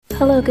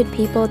Hello, good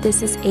people.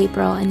 This is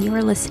April, and you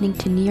are listening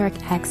to New York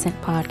Accent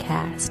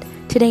Podcast.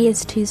 Today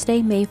is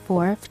Tuesday, May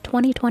 4th,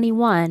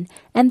 2021,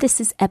 and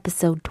this is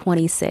episode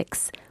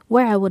 26,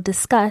 where I will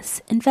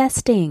discuss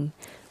investing.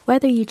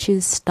 Whether you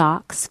choose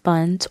stocks,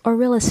 funds, or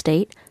real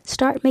estate,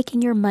 start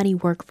making your money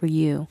work for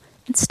you,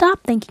 and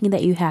stop thinking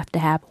that you have to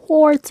have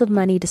hordes of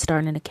money to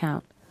start an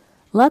account.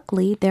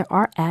 Luckily, there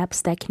are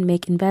apps that can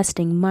make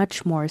investing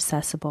much more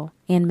accessible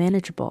and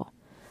manageable.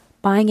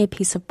 Buying a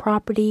piece of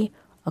property,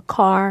 a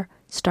car,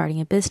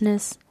 starting a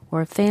business,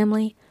 or a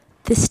family,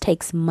 this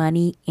takes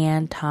money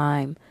and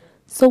time.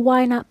 So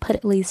why not put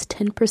at least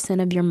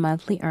 10% of your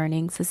monthly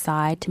earnings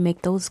aside to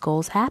make those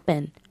goals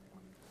happen?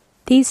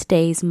 These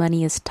days,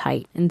 money is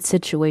tight and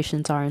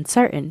situations are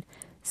uncertain,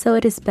 so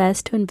it is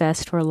best to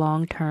invest for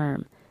long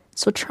term.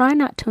 So try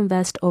not to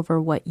invest over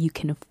what you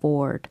can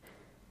afford.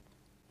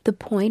 The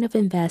point of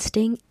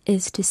investing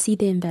is to see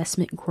the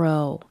investment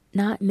grow,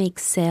 not make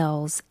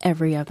sales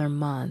every other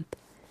month.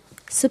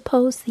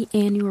 Suppose the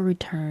annual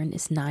return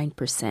is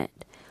 9%,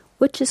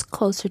 which is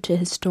closer to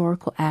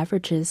historical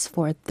averages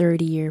for a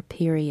 30-year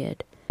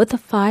period. With a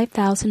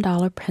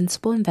 $5,000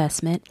 principal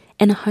investment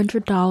and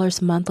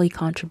 $100 monthly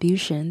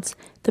contributions,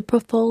 the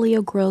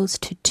portfolio grows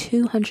to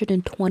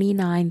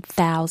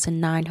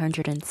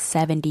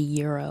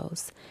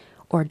 €229,970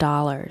 or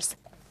dollars.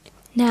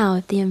 Now,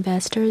 if the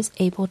investor is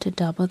able to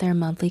double their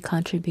monthly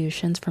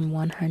contributions from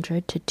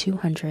 $100 to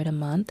 $200 a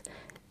month,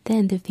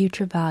 then the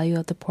future value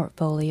of the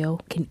portfolio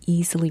can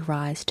easily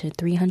rise to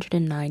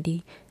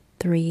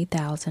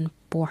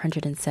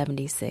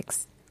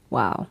 $393,476.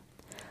 Wow.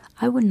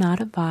 I would not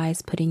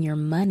advise putting your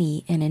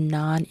money in a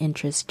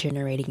non-interest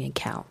generating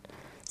account,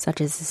 such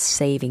as a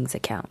savings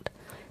account,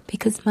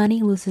 because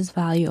money loses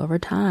value over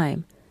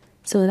time.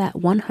 So that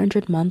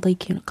 100 monthly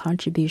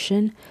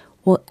contribution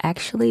will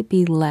actually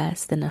be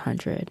less than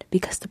 100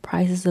 because the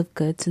prices of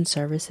goods and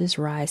services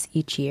rise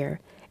each year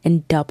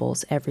and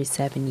doubles every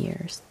 7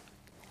 years.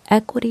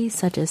 Equities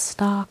such as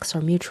stocks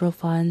or mutual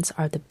funds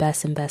are the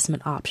best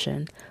investment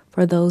option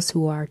for those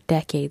who are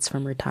decades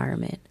from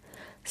retirement.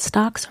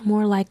 Stocks are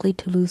more likely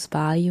to lose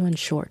value in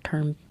short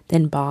term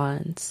than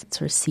bonds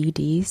or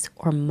CDs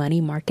or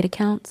money market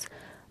accounts,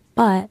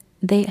 but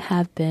they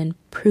have been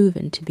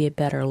proven to be a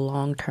better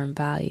long-term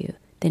value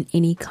than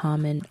any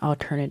common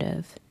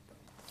alternative.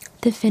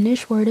 The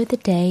Finnish word of the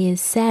day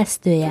is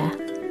säästöjä,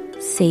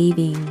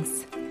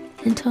 savings.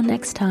 Until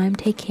next time,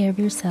 take care of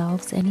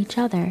yourselves and each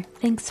other.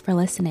 Thanks for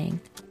listening.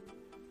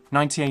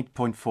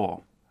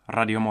 98.4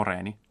 Radio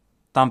Moreeni,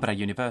 Tampere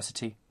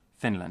University,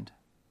 Finland.